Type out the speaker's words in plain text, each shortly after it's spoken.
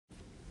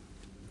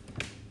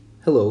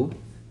Hello,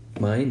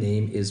 my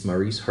name is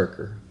Maurice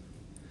Harker.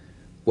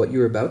 What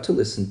you're about to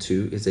listen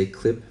to is a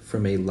clip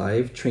from a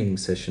live training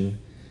session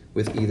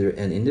with either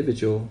an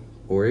individual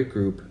or a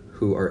group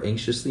who are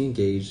anxiously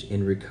engaged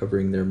in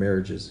recovering their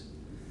marriages.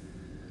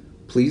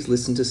 Please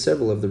listen to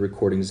several of the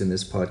recordings in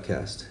this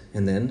podcast,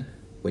 and then,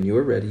 when you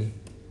are ready,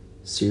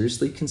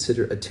 seriously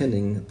consider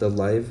attending the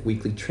live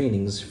weekly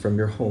trainings from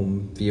your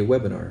home via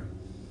webinar.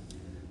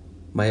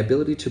 My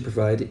ability to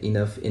provide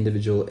enough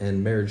individual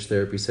and marriage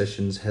therapy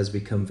sessions has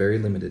become very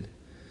limited.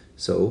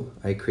 So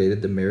I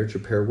created the marriage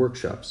repair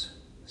workshops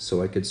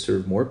so I could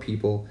serve more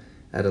people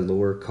at a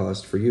lower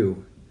cost for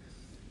you.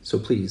 So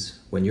please,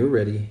 when you're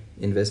ready,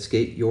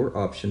 investigate your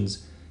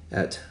options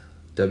at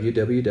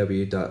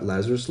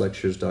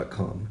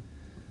www.lazaruslectures.com.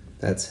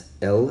 That's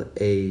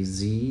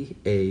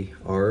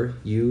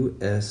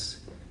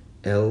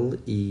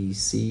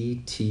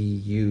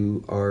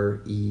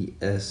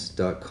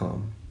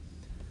LAZARUSLECTURES.com.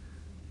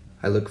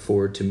 I look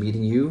forward to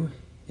meeting you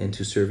and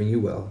to serving you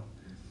well.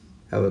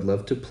 I would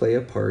love to play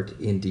a part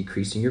in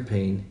decreasing your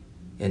pain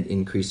and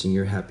increasing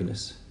your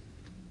happiness.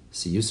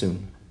 See you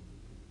soon.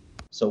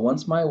 So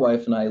once my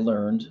wife and I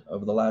learned,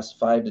 over the last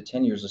 5 to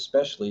 10 years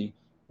especially,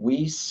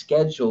 we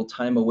schedule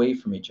time away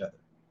from each other.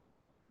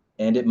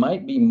 And it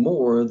might be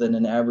more than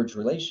an average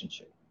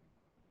relationship.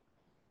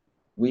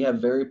 We have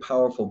very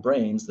powerful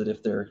brains that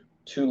if they're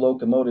two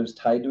locomotives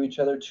tied to each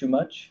other too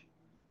much,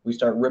 we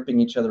start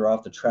ripping each other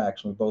off the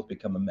tracks and we both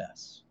become a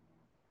mess.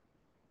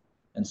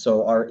 And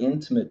so our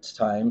intimate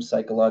time,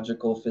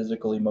 psychological,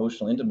 physical,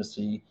 emotional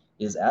intimacy,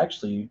 is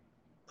actually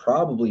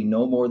probably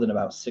no more than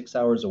about 6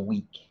 hours a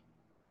week,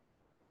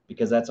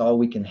 because that's all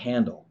we can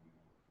handle.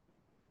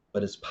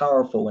 But it's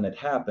powerful when it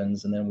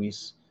happens, and then we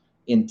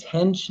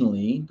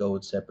intentionally go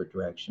in separate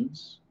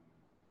directions.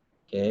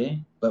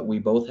 Okay, but we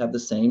both have the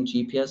same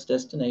GPS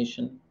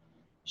destination.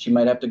 She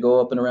might have to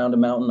go up and around a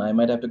mountain. I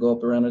might have to go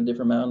up around a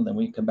different mountain. Then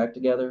we come back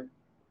together.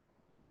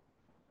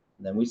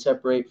 And then we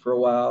separate for a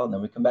while, and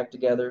then we come back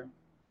together.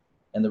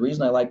 And the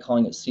reason I like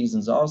calling it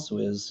seasons also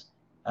is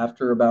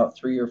after about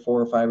 3 or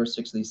 4 or 5 or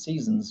 6 of these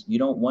seasons, you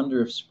don't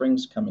wonder if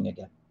spring's coming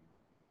again.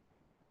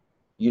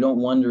 You don't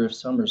wonder if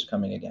summer's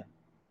coming again.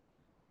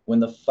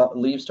 When the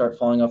leaves start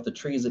falling off the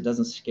trees, it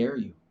doesn't scare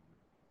you.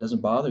 It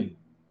doesn't bother you.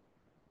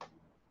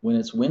 When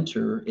it's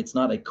winter, it's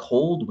not a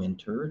cold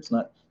winter. It's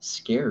not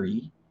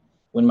scary.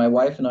 When my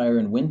wife and I are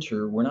in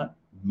winter, we're not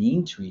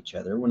mean to each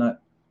other. We're not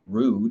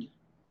rude.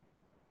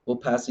 We'll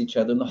pass each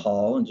other in the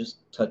hall and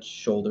just touch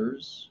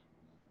shoulders.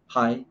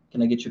 Hi,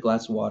 can I get you a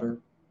glass of water?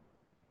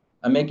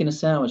 I'm making a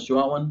sandwich. Do you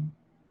want one?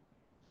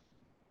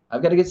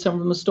 I've got to get some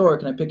from the store.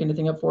 Can I pick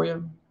anything up for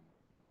you?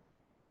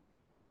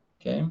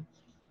 Okay.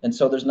 And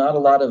so there's not a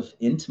lot of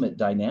intimate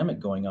dynamic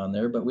going on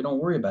there, but we don't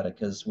worry about it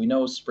because we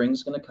know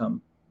spring's going to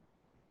come.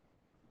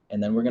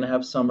 And then we're going to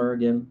have summer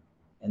again.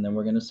 And then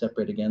we're going to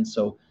separate again.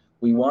 So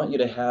we want you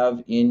to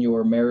have in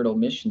your marital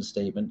mission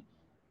statement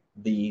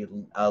the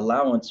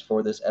allowance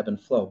for this ebb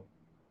and flow,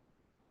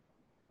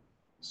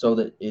 so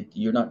that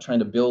you're not trying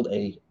to build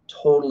a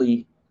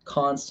totally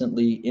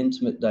constantly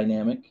intimate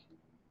dynamic.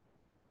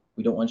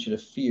 We don't want you to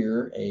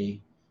fear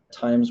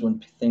times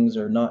when things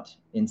are not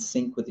in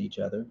sync with each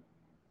other,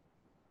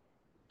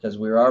 because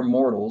we are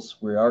mortals.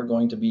 We are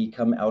going to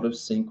become out of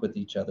sync with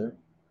each other,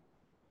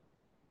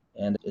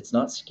 and it's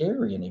not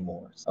scary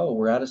anymore. Oh,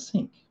 we're out of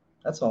sync.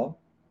 That's all.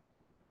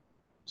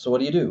 So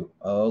what do?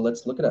 Oh,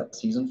 let's look it up.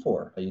 Season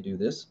 4, how you do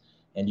this.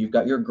 And you've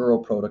got your girl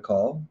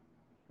protocol,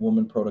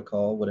 woman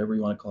protocol, whatever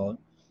you want to call it.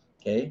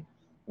 Okay.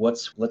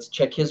 Let's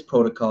check his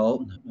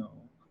protocol. No,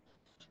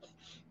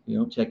 you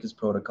don't check his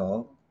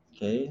protocol.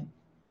 Okay.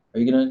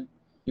 You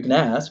can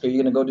ask, are you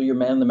gonna go do your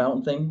man in the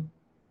mountain thing?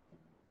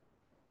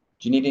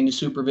 Do you need any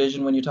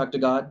supervision when you talk to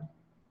God?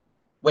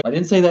 Wait, I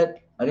didn't say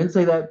that. I didn't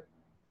say that.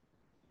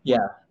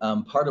 Yeah,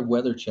 part of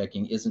weather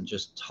checking isn't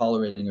just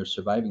tolerating or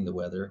surviving the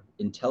weather.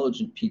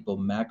 Intelligent people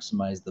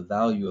maximize the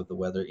value of the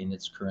weather in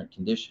its current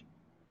condition.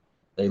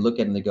 They look at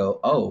it and they go,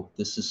 oh,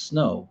 this is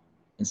snow.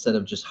 Instead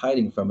of just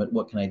hiding from it,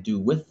 what can I do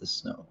with the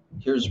snow?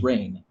 Here's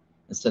rain.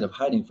 Instead of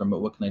hiding from it,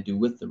 what can I do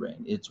with the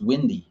rain? It's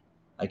windy.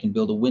 I can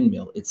build a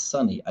windmill. It's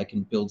sunny. I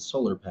can build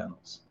solar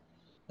panels.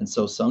 And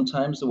so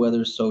sometimes the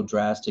weather is so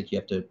drastic you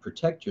have to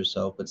protect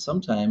yourself, but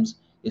sometimes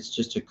it's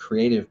just a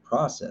creative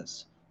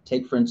process.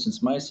 Take, for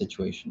instance, my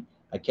situation.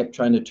 I kept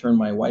trying to turn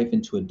my wife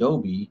into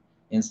Adobe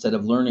instead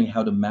of learning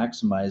how to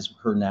maximize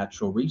her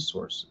natural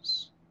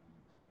resources.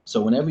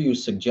 So whenever you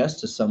suggest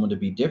to someone to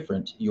be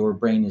different, your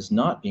brain is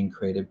not being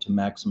creative to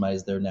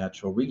maximize their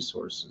natural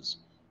resources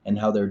and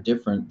how they're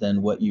different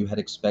than what you had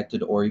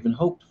expected or even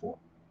hoped for.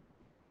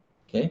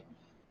 Okay?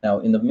 Now,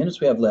 in the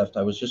minutes we have left,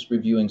 I was just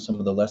reviewing some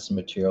of the lesson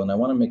material, and I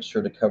want to make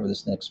sure to cover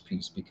this next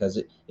piece because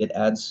it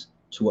adds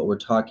to what we're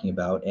talking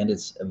about, and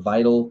it's a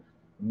vital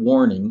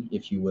warning,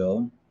 if you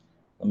will.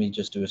 Let me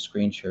just do a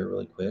screen share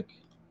really quick.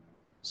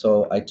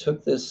 So I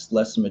took this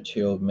lesson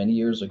material many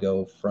years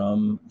ago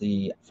from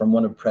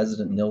one of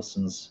President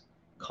Nilsson's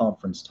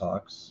conference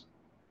talks.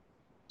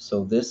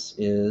 So this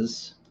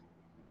is,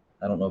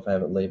 I don't know if I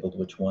have it labeled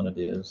which one it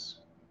is.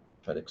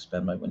 Try to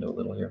expand my window a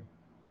little here.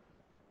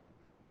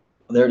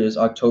 There it is,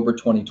 October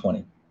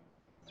 2020,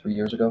 3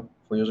 years ago,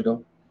 4 years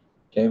ago.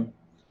 Okay.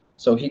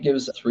 So he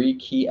gives three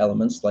key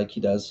elements like he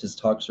does. His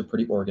talks are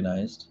pretty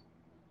organized.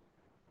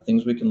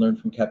 Things we can learn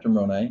from Captain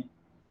Moroni.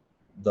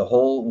 The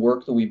whole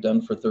work that we've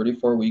done for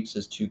 34 weeks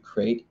is to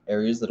create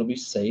areas that'll be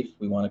safe.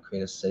 We want to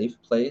create a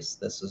safe place.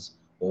 This is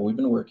what we've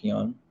been working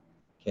on.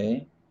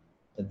 Okay.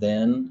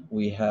 Then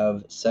we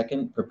have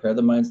second, prepare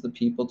the minds of the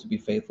people to be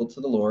faithful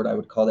to the Lord. I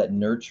would call that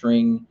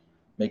nurturing,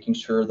 making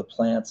sure the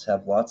plants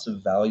have lots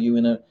of value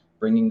in it,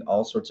 bringing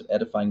all sorts of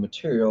edifying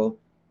material.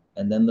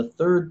 And then the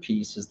third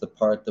piece is the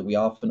part that we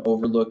often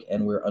overlook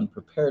and we're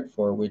unprepared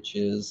for, which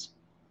is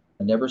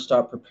never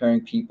stop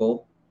preparing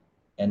people.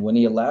 And when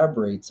he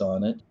elaborates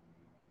on it,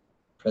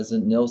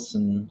 President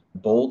Nilsson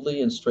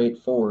boldly and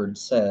straightforward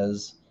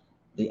says,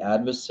 the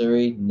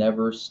adversary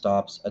never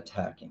stops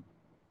attacking.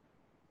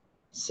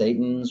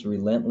 Satan's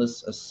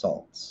relentless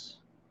assaults.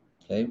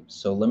 Okay,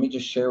 so let me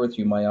just share with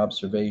you my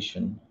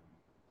observation.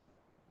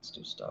 Let's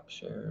do stop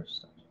share,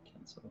 stop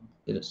cancel.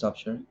 Did it stop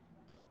sharing?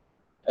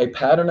 A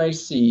pattern I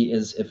see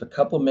is if a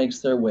couple makes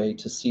their way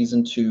to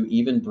season 2,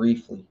 even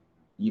briefly,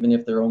 even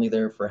if they're only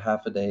there for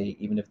half a day,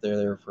 even if they're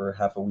there for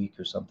half a week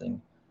or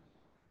something,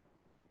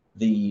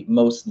 the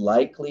most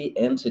likely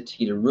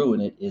entity to ruin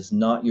it is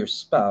not your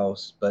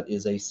spouse, but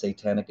is a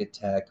satanic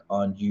attack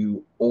on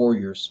you or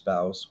your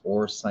spouse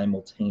or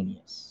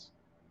simultaneous.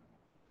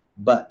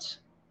 But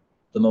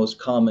the most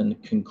common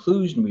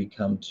conclusion we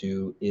come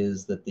to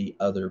is that the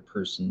other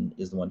person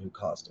is the one who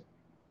caused it.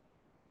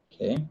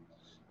 Okay?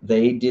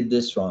 They did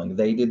this wrong.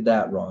 They did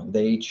that wrong.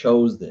 They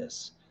chose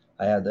this.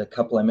 I had a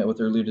couple I met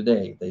with earlier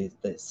today. They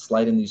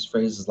slide in these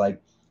phrases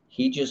like,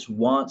 he just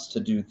wants to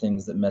do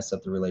things that mess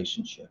up the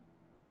relationship.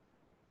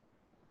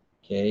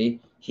 Okay?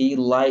 He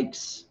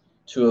likes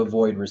to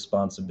avoid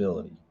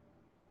responsibility.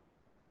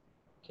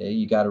 Okay?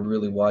 You got to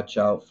really watch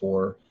out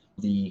for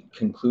the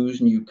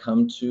conclusion you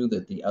come to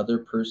that the other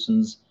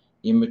person's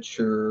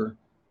immature,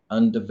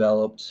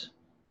 undeveloped,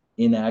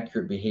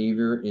 inaccurate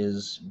behavior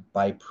is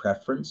by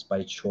preference,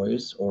 by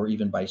choice, or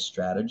even by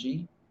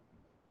strategy.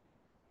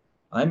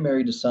 I'm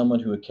married to someone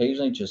who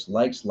occasionally just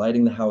likes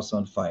lighting the house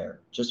on fire,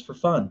 just for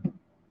fun.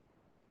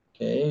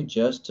 Okay,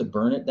 just to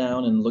burn it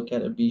down and look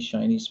at it be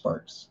shiny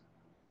sparks.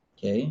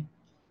 Okay.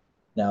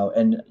 Now,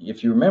 and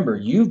if you remember,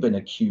 you've been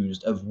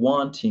accused of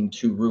wanting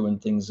to ruin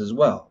things as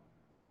well.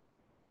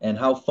 And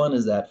how fun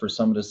is that for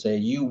someone to say,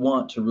 you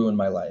want to ruin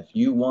my life.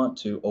 You want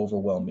to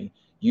overwhelm me.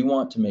 You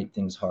want to make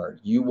things hard.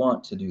 You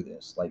want to do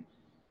this. Like,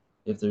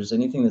 if there's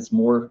anything that's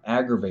more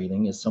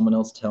aggravating, is someone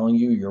else telling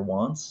you your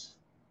wants.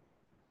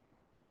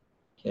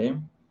 Okay.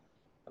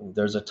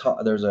 There's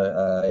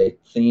a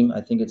theme.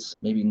 I think it's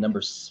maybe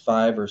number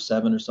 5 or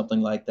 7 or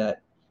something like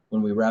that.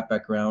 When we wrap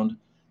back around,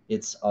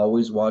 it's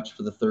always watch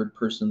for the third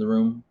person in the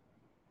room.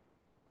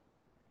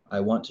 I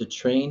want to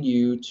train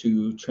you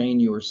to train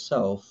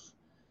yourself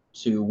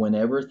to,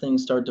 whenever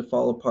things start to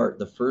fall apart,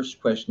 the first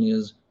question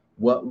is,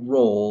 what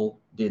role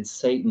did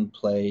Satan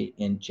play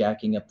in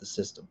jacking up the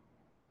system?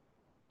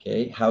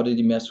 Okay, how did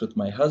he mess with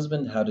my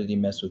husband? How did he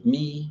mess with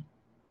me?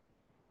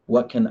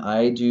 What can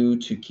I do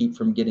to keep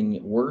from getting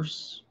it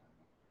worse?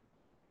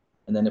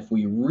 And then if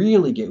we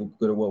really get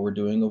good at what we're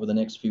doing over the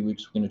next few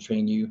weeks, we're going to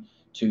train you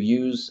to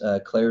use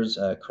Claire's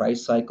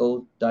Christ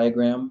cycle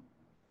diagram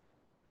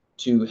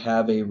to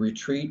have a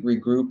retreat,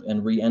 regroup,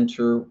 and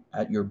re-enter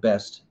at your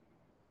best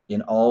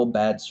in all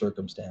bad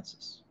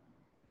circumstances.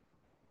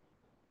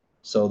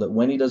 So that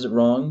when he does it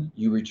wrong,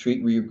 you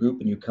retreat, regroup,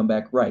 and you come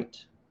back right.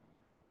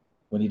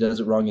 When he does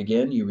it wrong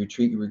again, you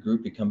retreat, you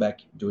regroup, you come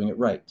back doing it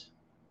right.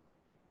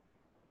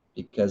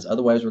 Because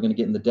otherwise we're going to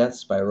get in the death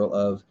spiral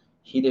of,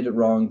 he did it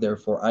wrong,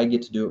 therefore I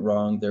get to do it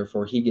wrong,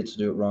 therefore he gets to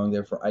do it wrong,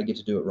 therefore I get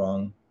to do it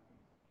wrong,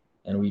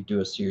 and we do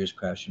a serious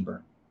crash and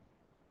burn.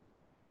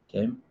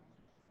 Okay?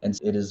 And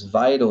it is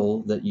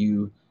vital that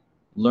you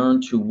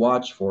learn to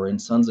watch for. In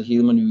Sons of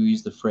Helaman, you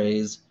use the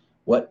phrase,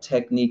 what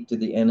technique did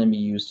the enemy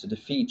use to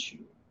defeat you?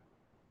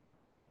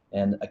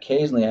 And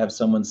occasionally I have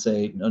someone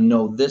say,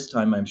 no, this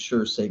time I'm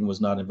sure Satan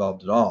was not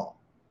involved at all.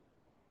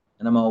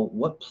 And I'm all,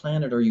 what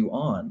planet are you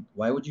on?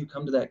 Why would you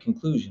come to that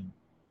conclusion?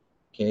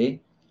 Okay,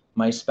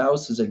 my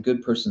spouse is a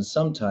good person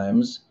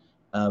sometimes,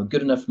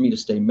 good enough for me to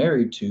stay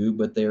married to,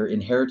 but they're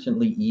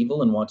inherently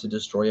evil and want to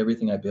destroy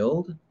everything I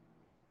build.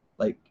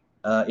 Like,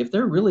 if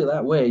they're really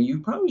that way,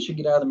 you probably should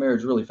get out of the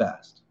marriage really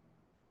fast.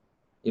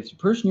 If the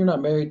person you're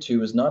not married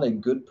to is not a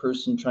good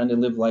person trying to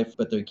live life,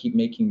 but they keep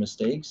making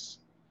mistakes,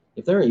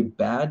 if they're a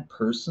bad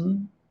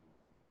person,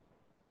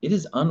 it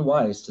is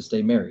unwise to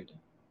stay married.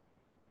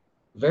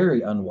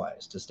 Very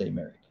unwise to stay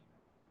married.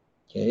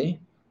 Okay?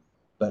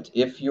 But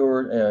if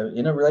you're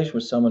in a relationship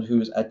with someone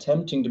who's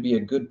attempting to be a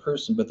good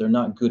person, but they're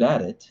not good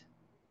at it,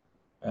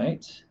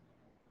 right?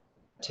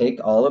 Take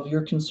all of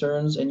your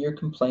concerns and your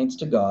complaints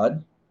to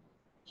God.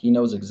 He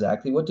knows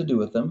exactly what to do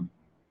with them.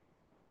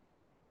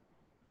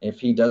 If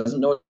he doesn't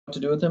know what to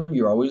do with them,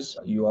 you always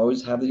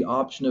have the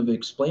option of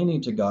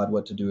explaining to God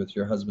what to do with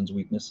your husband's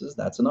weaknesses.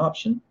 That's an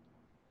option.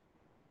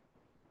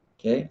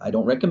 Okay, I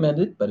don't recommend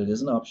it, but it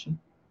is an option.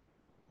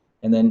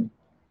 And then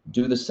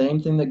do the same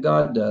thing that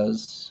God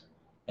does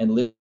and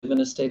live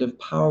in a state of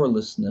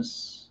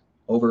powerlessness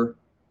over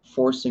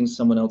forcing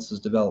someone else's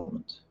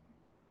development.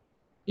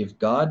 If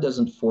God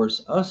doesn't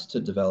force us to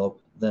develop,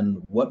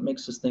 then what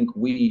makes us think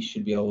we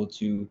should be able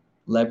to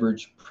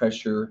leverage,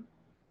 pressure,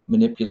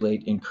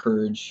 manipulate,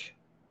 encourage,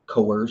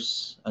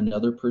 coerce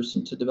another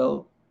person to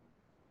develop?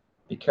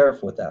 Be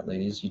careful with that,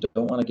 ladies. You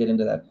don't want to get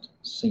into that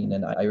scene.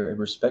 And I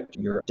respect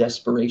your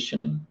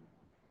desperation.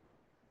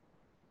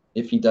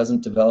 If he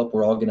doesn't develop,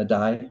 we're all going to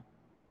die.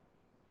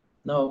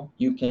 No,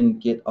 you can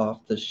get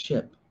off the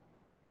ship.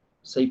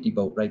 Safety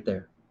boat right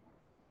there.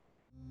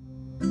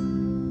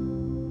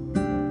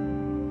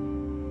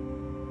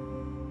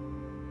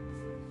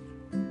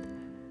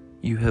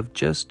 You have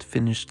just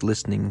finished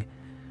listening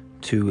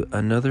to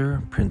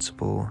another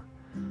principle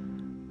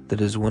that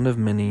is one of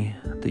many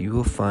that you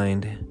will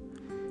find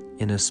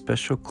in a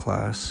special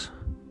class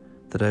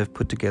that I've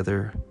put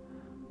together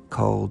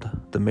called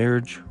the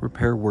Marriage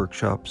Repair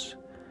Workshops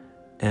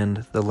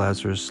and the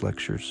Lazarus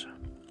Lectures.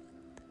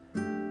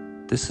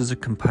 This is a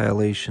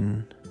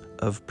compilation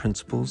of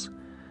principles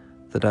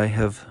that I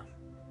have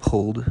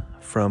pulled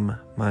from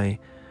my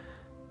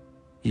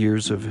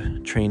years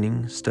of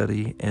training,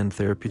 study, and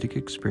therapeutic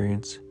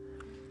experience,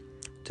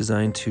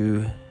 designed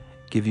to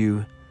give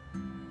you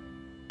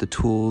the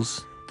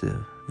tools,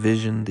 the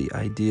vision, the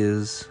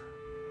ideas,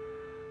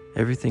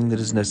 everything that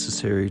is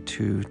necessary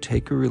to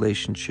take a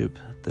relationship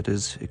that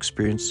has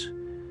experienced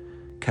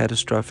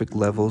catastrophic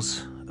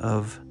levels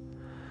of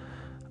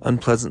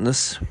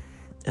unpleasantness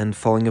and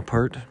falling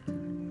apart,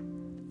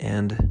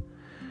 and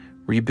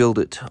rebuild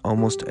it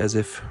almost as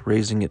if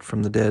raising it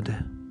from the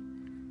dead.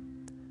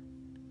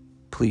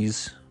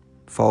 Please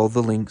follow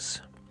the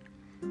links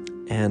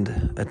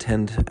and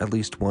attend at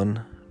least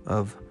one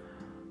of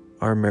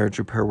our marriage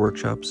repair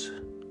workshops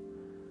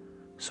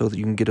so that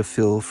you can get a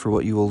feel for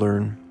what you will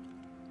learn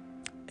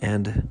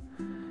and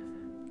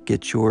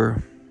get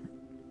your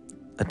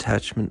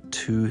attachment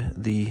to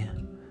the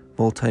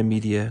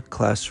multimedia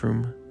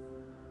classroom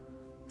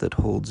that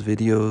holds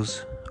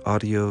videos,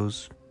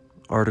 audios,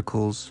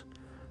 articles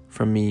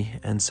from me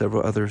and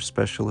several other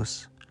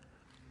specialists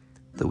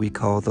that we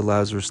call the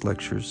Lazarus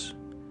Lectures,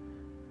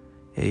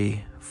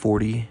 a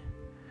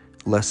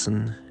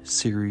 40-lesson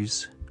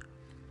series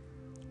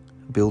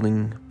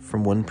building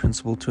from one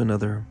principle to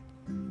another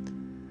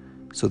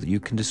so that you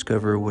can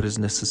discover what is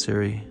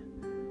necessary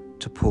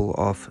to pull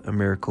off a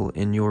miracle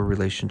in your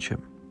relationship.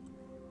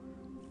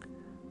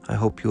 I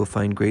hope you will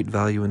find great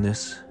value in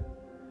this.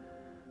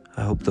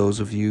 I hope those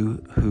of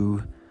you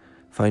who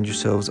find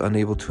yourselves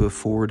unable to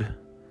afford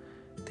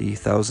the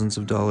thousands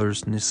of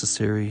dollars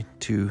necessary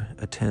to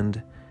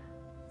attend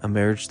a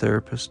marriage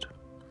therapist,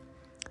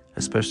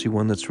 especially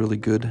one that's really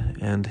good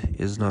and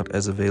is not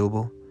as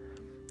available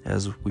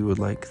as we would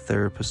like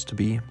therapists to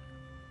be,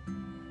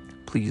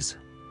 please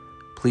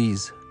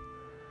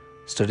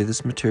study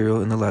this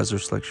material in the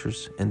Lazarus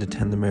Lectures and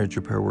attend the marriage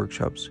repair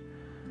workshops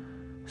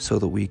so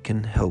that we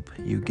can help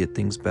you get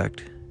things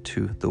back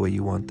to the way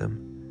you want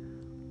them.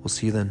 We'll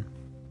see you then.